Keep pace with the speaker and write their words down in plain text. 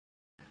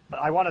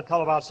I want to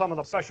tell about some of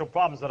the special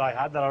problems that I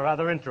had that are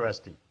rather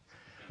interesting.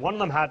 One of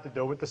them had to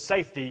do with the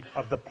safety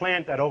of the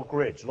plant at Oak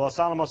Ridge. Los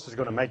Alamos is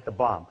going to make the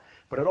bomb.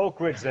 But at Oak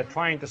Ridge, they're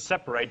trying to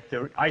separate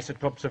the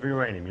isotopes of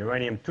uranium,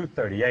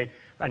 uranium-238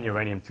 and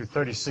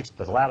uranium-236,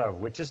 the latter of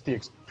which is the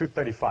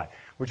 235,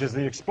 which is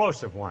the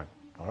explosive one,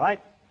 all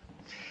right?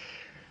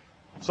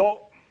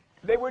 So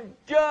they were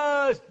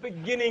just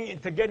beginning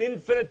to get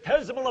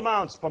infinitesimal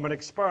amounts from an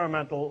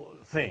experimental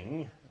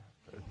thing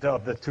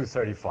of the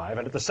 235,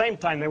 and at the same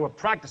time they were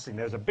practicing.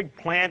 There's a big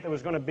plant that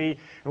was going to be,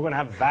 we're going to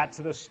have vats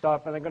of this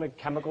stuff, and they're going to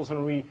chemicals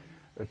and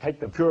take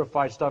the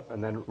purified stuff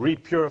and then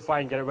re-purify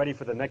and get it ready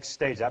for the next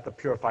stage. They have to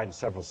purify in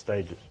several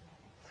stages.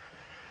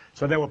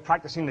 So they were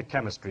practicing the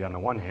chemistry on the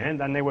one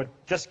hand, and they were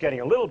just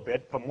getting a little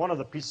bit from one of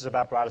the pieces of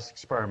apparatus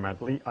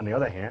experimentally on the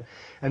other hand,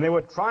 and they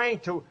were trying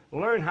to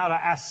learn how to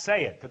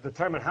assay it to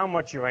determine how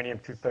much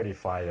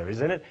uranium-235 there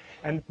is in it,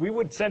 and we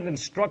would send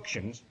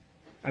instructions,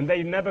 and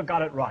they never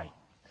got it right.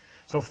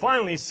 So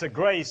finally,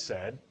 Segre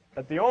said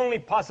that the only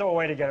possible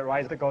way to get it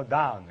right is to go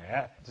down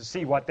there to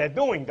see what they're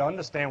doing, to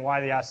understand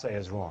why the assay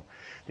is wrong.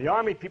 The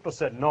Army people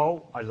said,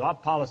 no, it's our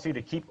policy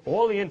to keep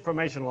all the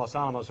information in Los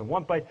Alamos in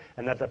one place,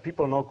 and that the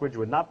people in Oak Ridge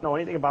would not know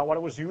anything about what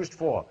it was used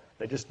for.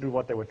 They just knew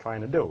what they were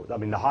trying to do. I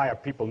mean, the higher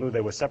people knew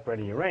they were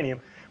separating uranium,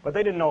 but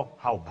they didn't know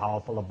how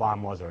powerful the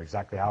bomb was or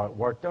exactly how it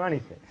worked or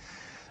anything.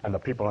 And the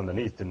people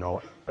underneath didn't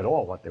know at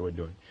all what they were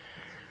doing.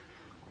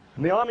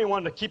 And the Army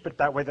wanted to keep it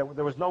that way, that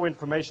there was no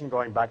information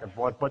going back and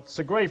forth, but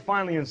Segre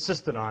finally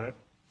insisted on it,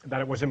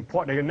 that it was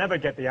important. They could never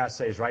get the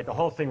assays right. The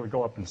whole thing would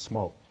go up in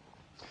smoke.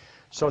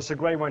 So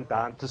Segre went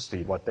down to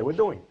see what they were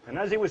doing. And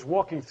as he was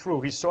walking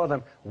through, he saw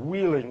them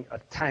wheeling a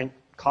tank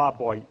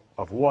carboy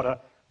of water,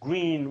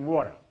 green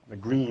water. The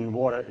green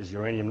water is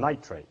uranium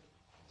nitrate.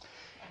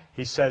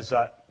 He says,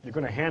 you're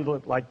going to handle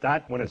it like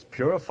that when it's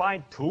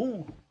purified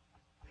too?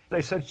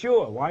 They said,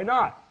 sure, why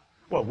not?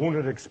 Well, won't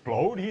it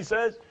explode, he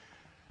says.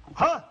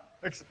 Huh?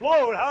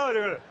 Explode? How do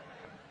it?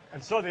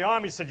 And so the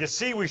Army said, you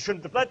see, we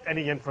shouldn't have let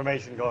any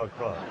information go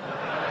across.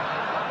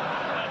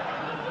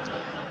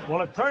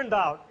 Well, it turned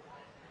out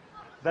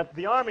that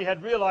the Army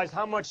had realized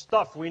how much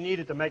stuff we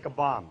needed to make a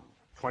bomb,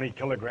 20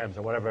 kilograms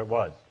or whatever it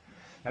was.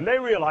 And they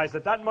realized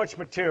that that much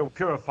material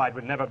purified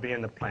would never be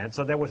in the plant,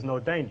 so there was no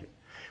danger.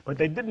 But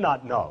they did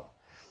not know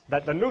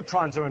that the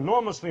neutrons are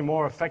enormously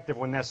more effective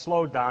when they're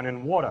slowed down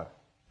in water.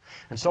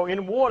 And so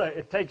in water,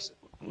 it takes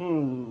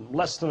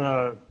less than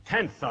a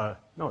tenth, no,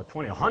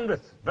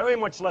 1/100th, very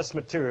much less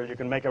material. You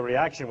can make a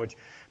reaction which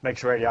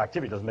makes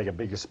radioactivity. It doesn't make a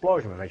big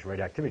explosion. It makes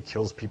radioactivity,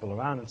 kills people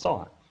around, and so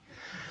on.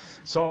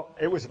 So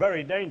it was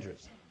very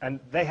dangerous. And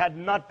they had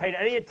not paid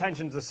any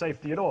attention to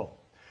safety at all.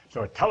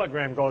 So a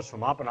telegram goes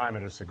from Oppenheimer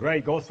to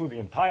Segre, go through the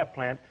entire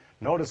plant,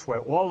 notice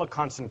where all the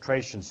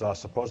concentrations are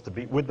supposed to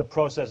be with the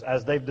process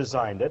as they've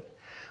designed it.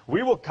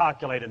 We will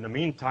calculate in the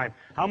meantime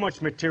how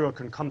much material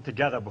can come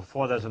together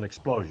before there's an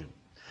explosion.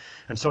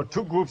 And so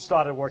two groups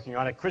started working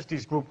on it.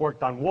 Christie's group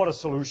worked on water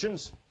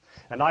solutions,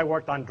 and I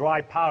worked on dry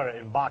powder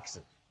in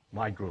boxes,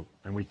 my group,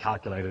 and we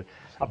calculated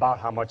about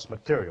how much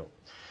material.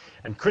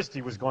 And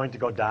Christie was going to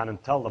go down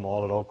and tell them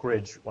all at Oak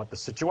Ridge what the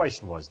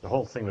situation was. The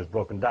whole thing was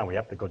broken down. We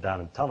have to go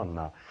down and tell them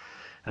now.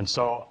 And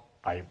so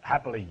I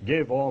happily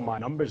give all my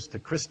numbers to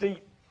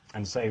Christie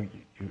and say,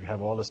 you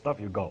have all this stuff,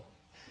 you go.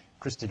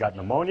 Christie got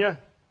pneumonia,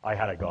 I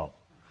had to go.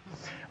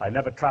 I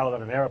never traveled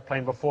in an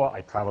airplane before,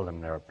 I traveled in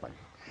an airplane.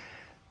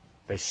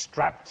 They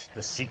strapped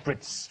the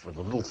secrets with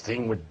a little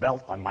thing with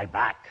belt on my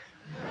back.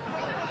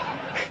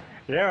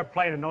 The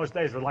airplane in those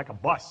days was like a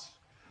bus.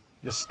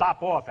 You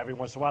stop off every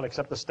once in a while,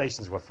 except the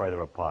stations were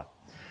further apart.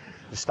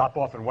 You stop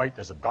off and wait.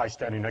 There's a guy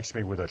standing next to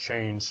me with a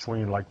chain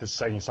swinging like this,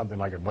 saying something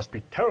like, it must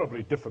be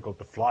terribly difficult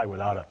to fly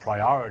without a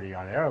priority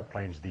on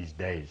airplanes these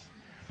days.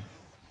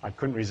 I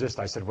couldn't resist.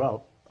 I said,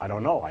 well, I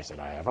don't know. I said,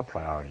 I have a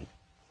priority.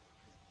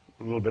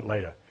 A little bit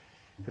later,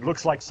 it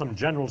looks like some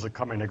generals are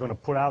coming. They're going to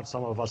put out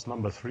some of us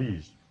number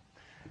 3s.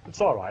 It's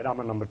all right. I'm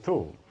a number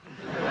 2.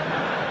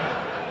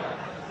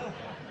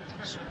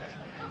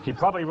 He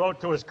probably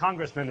wrote to his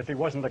congressman, if he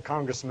wasn't a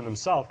congressman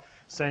himself,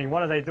 saying,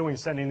 what are they doing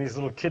sending these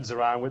little kids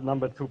around with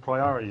number 2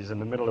 priorities in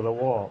the middle of the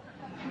wall?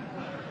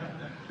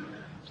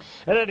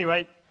 At any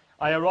rate,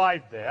 I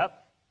arrived there,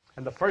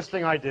 and the first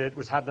thing I did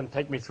was have them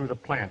take me through the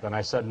plant. And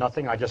I said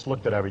nothing. I just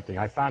looked at everything.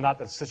 I found out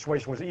that the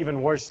situation was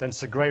even worse than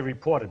Segre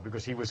reported,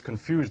 because he was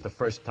confused the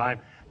first time.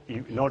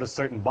 He noticed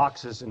certain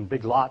boxes in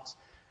big lots,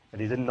 and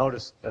he didn't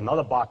notice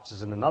another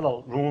boxes in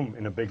another room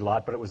in a big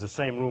lot, but it was the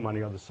same room on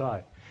the other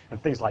side.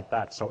 And things like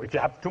that. So if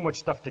you have too much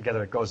stuff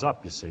together, it goes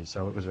up, you see.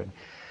 So it was.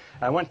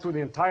 I went through the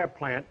entire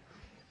plant,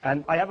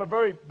 and I have a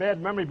very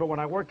bad memory, but when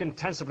I work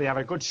intensively, I have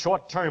a good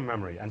short-term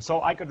memory. And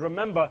so I could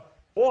remember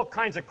all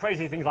kinds of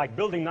crazy things like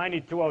building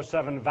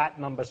 9207, VAT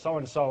number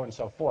so-and-so, and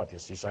so forth, you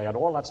see. So I had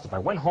all that stuff. I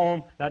went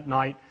home that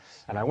night,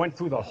 and I went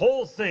through the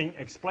whole thing,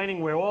 explaining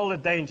where all the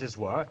dangers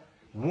were,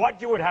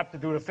 what you would have to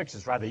do to fix it.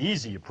 It's rather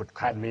easy. You put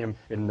cadmium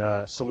in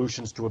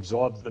solutions to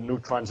absorb the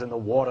neutrons in the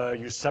water.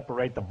 You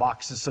separate the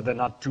boxes so they're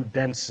not too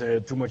dense,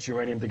 too much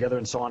uranium together,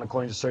 and so on,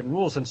 according to certain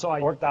rules. And so I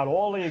worked out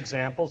all the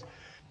examples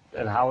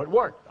and how it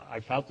worked. I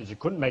felt that you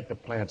couldn't make the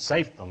plant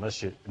safe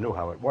unless you knew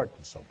how it worked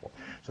and so forth.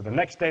 So the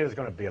next day there was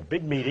going to be a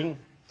big meeting.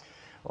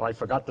 Well, I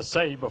forgot to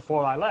say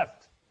before I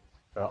left,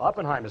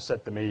 Oppenheimer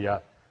said to me,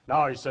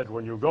 now he said,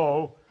 when you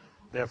go,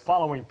 their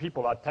following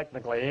people are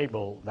technically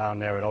able down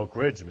there at Oak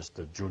Ridge,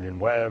 Mr. Julian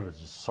Webb,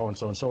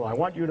 so-and-so and so. I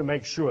want you to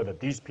make sure that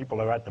these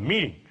people are at the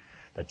meeting,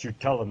 that you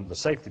tell them the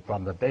safety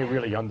problem, that they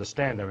really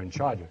understand they're in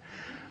charge of it.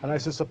 And I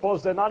said,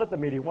 suppose they're not at the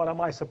meeting, what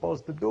am I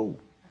supposed to do?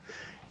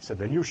 He said,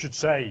 then you should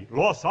say,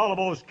 Los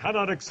Alamos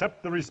cannot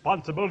accept the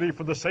responsibility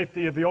for the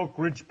safety of the Oak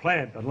Ridge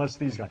plant unless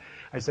these guys.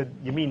 I said,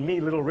 you mean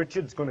me, Little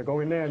Richard's going to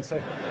go in there and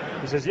say?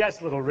 He says,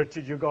 yes, Little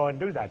Richard, you go and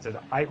do that. I said,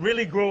 I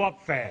really grew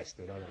up fast.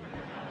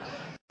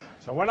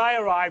 So when I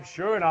arrived,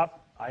 sure enough,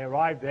 I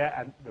arrived there,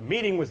 and the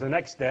meeting was the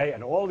next day,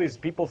 and all these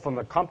people from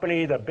the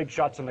company, the big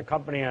shots in the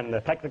company, and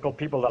the technical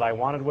people that I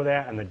wanted were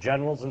there, and the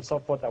generals and so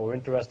forth that were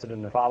interested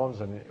in the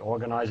problems and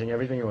organizing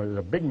everything. It was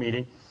a big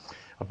meeting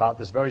about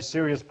this very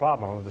serious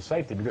problem of the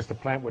safety, because the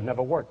plant would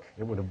never work.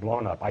 It would have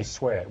blown up. I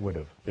swear it would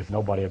have, if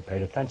nobody had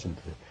paid attention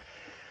to it.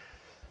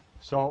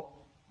 So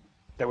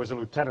there was a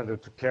lieutenant who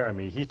took care of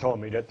me. He told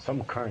me that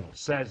some colonel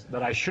says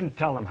that I shouldn't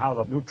tell him how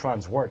the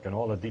neutrons work and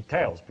all the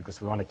details, because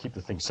we want to keep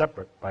the thing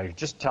separate, but I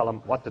just tell him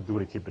what to do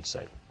to keep it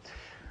safe.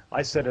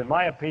 I said, in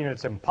my opinion,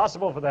 it's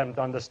impossible for them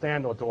to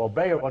understand or to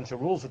obey a bunch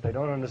of rules that they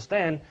don't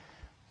understand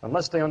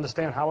unless they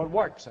understand how it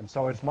works. And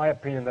so it's my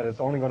opinion that it's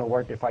only going to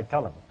work if I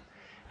tell them.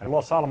 And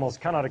Los Alamos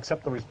cannot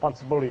accept the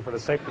responsibility for the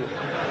safety of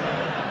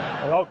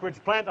the Oak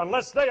Ridge plant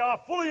unless they are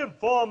fully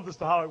informed as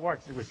to how it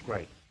works. It was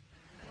great.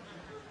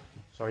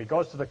 So he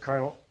goes to the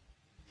colonel,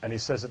 and he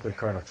says it to the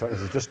colonel. So this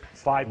is just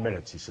 5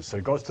 minutes, he says. So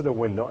he goes to the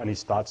window, and he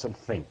starts and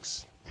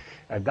thinks.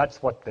 And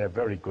that's what they're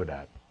very good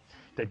at.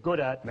 They're good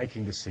at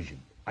making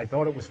decisions. I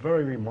thought it was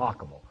very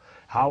remarkable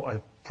how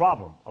a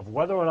problem of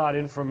whether or not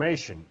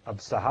information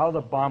as to how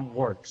the bomb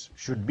works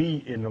should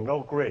be in the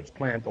Oak Ridge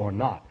plant or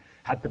not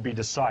had to be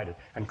decided,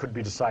 and could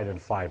be decided in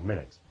 5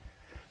 minutes.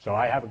 So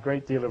I have a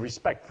great deal of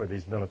respect for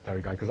these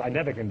military guys, because I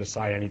never can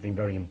decide anything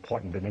very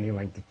important in any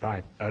length of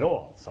time at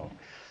all. So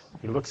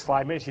he looks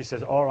 5 minutes, he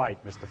says, all right,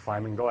 Mr.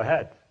 Feynman, go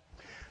ahead.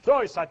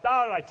 So he sat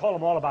down, and I told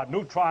him all about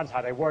neutrons,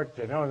 how they work,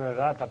 you know, there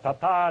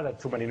are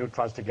too many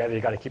neutrons together, you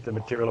got to keep the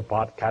material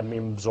apart,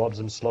 cadmium absorbs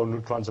them, slow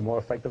neutrons are more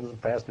effective than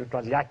fast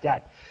neutrons, yak,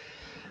 yak.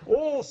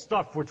 All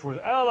stuff which was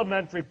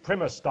elementary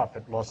primer stuff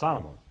at Los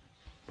Alamos,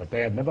 but they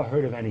had never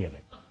heard of any of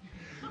it.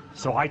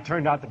 So I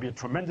turned out to be a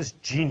tremendous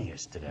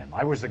genius to them.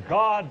 I was the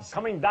gods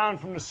coming down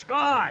from the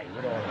sky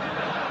with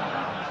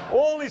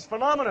all these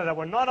phenomena that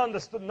were not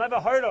understood, never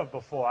heard of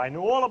before. I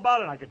knew all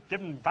about it. I could give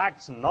them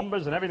facts and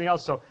numbers and everything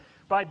else. So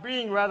by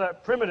being rather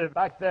primitive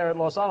back there at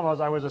Los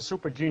Alamos, I was a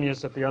super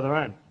genius at the other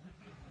end.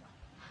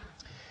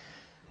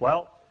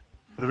 Well,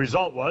 the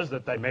result was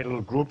that they made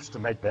little groups to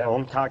make their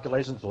own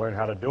calculations, to learn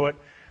how to do it.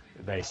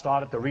 They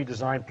started to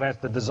redesign plants.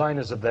 The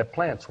designers of their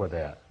plants were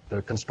there,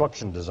 the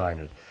construction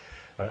designers.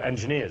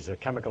 Engineers,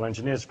 chemical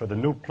engineers for the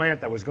new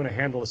plant that was going to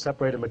handle the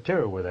separated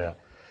material were there.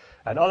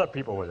 And other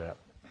people were there.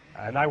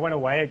 And I went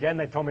away again.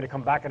 They told me to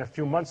come back in a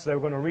few months. They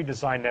were going to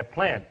redesign their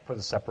plant for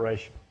the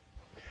separation.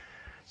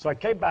 So I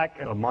came back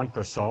in a month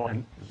or so,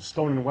 and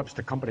Stone and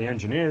Webster Company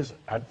engineers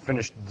had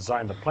finished the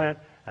design of the plant,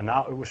 and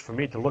now it was for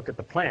me to look at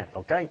the plant,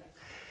 okay?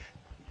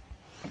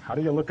 How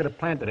do you look at a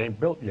plant that ain't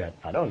built yet?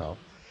 I don't know.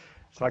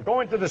 So I go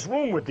into this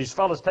room with these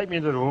fellas, take me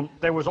into the room.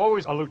 There was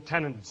always a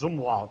Lieutenant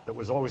Zumwalt that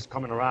was always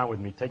coming around with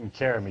me, taking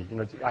care of me. You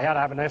know, I had to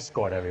have an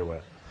escort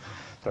everywhere.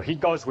 So he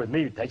goes with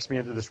me, takes me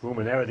into this room,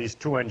 and there are these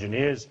two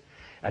engineers,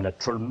 and a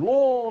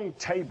long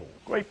table,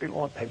 great big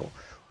long table,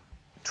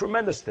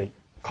 tremendous thing,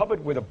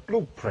 covered with a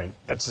blueprint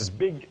that's as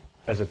big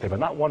as a table.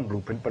 Not one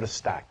blueprint, but a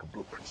stack of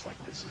blueprints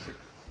like this.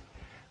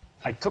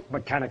 I took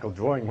mechanical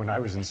drawing when I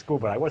was in school,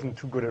 but I wasn't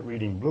too good at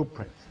reading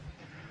blueprints.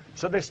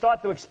 So they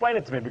start to explain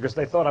it to me because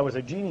they thought I was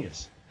a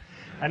genius.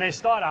 And they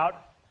start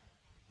out,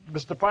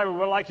 Mr. Feynman,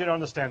 we'd like you to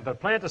understand, the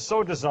plant is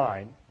so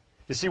designed,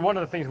 you see, one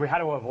of the things we had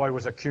to avoid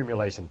was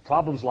accumulation.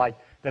 Problems like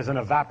there's an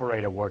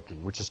evaporator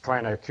working, which is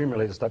trying to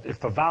accumulate the stuff. If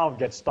the valve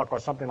gets stuck or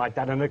something like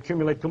that and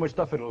accumulate too much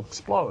stuff, it'll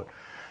explode.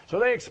 So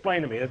they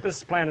explained to me that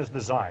this plant is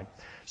designed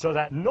so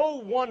that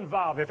no one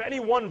valve, if any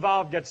one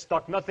valve gets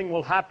stuck, nothing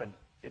will happen.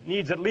 It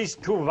needs at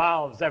least two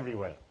valves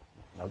everywhere.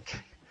 Okay.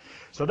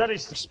 So then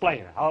he's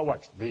explaining how it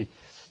works. The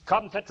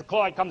carbon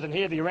tetrachloride comes in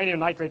here, the uranium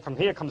nitrate from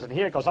here comes in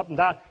here, it goes up and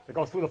down, it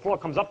goes through the floor,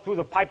 comes up through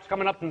the pipes,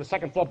 coming up from the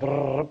second floor,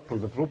 through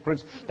the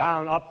blueprints,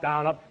 down, up,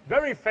 down, up.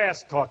 Very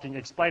fast talking,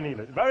 explaining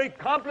it. Very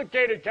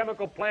complicated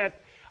chemical plant.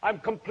 I'm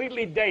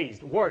completely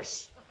dazed.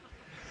 Worse,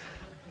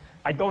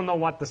 I don't know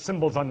what the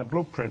symbols on the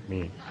blueprint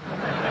mean.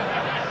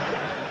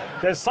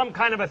 There's some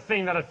kind of a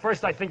thing that at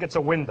first I think it's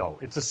a window.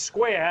 It's a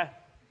square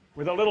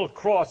with a little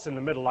cross in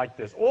the middle like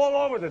this, all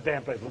over the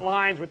damn place.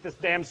 Lines with this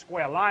damn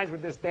square, lines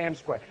with this damn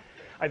square.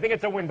 I think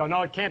it's a window.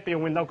 No, it can't be a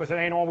window because it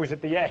ain't always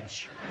at the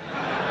edge.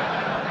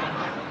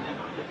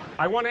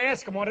 I want to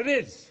ask him what it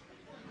is.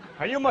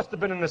 Now, you must have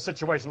been in a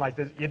situation like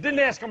this. You didn't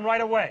ask him right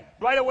away.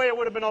 Right away it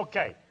would have been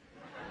okay.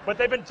 But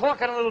they've been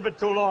talking a little bit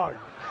too long.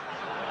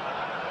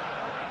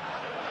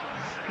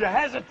 You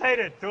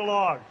hesitated too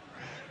long.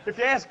 If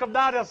you ask them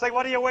now, they'll say,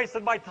 what are you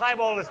wasting my time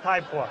all this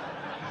time for?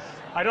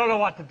 I don't know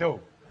what to do.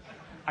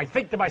 I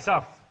think to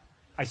myself,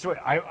 I swear,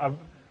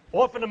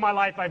 often in my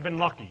life I've been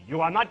lucky.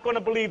 You are not going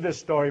to believe this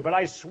story, but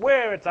I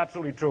swear it's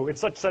absolutely true.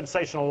 It's such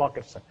sensational luck.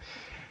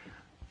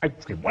 I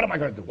think, what am I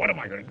going to do? What am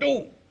I going to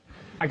do?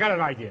 I got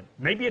an idea.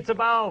 Maybe it's a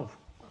valve.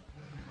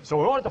 So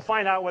in order to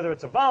find out whether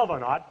it's a valve or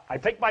not, I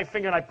take my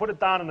finger and I put it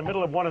down in the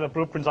middle of one of the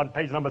blueprints on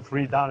page number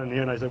 3 down in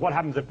here, and I say, what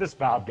happens if this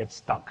valve gets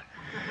stuck?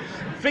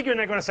 Figuring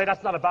they're going to say,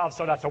 that's not a valve,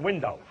 so that's a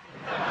window.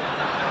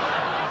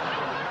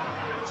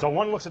 So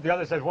one looks at the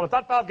other and says, well, if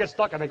that valve gets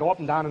stuck, and they go up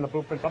and down in the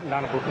blueprint, up and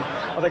down the blueprint,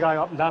 or they go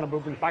up and down the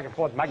blueprint, back and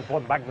forth, back and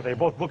forth, back and forth, they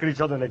both look at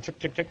each other and they chick,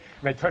 chick, chick,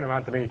 and they turn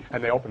around to me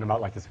and they open them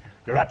out like this.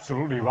 You're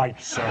absolutely right,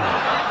 sir.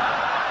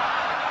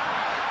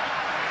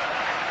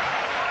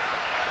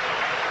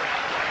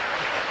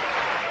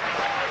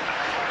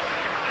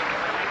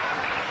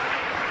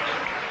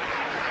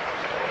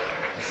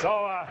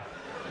 So,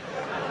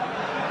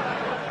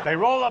 they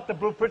roll up the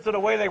blueprints of the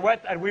way they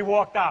went, and we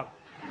walked out.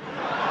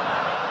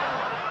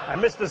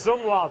 And Mr.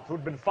 Zumwalt,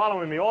 who'd been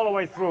following me all the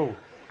way through,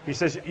 he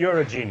says, you're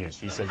a genius.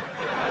 He says,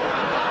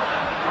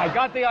 I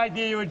got the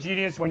idea you're a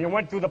genius when you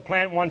went through the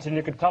plant once and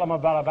you could tell them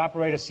about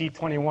evaporator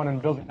C21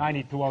 and building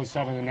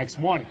 9207 the next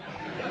morning.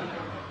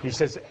 He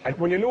says,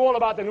 when you knew all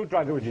about the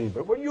neutron, you were a genius.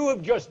 But what you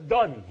have just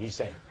done, he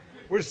said,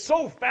 was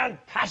so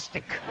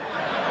fantastic.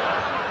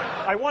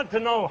 I want to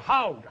know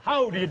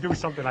how do you do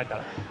something like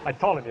that? I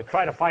told him, you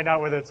try to find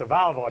out whether it's a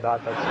valve or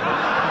not. That's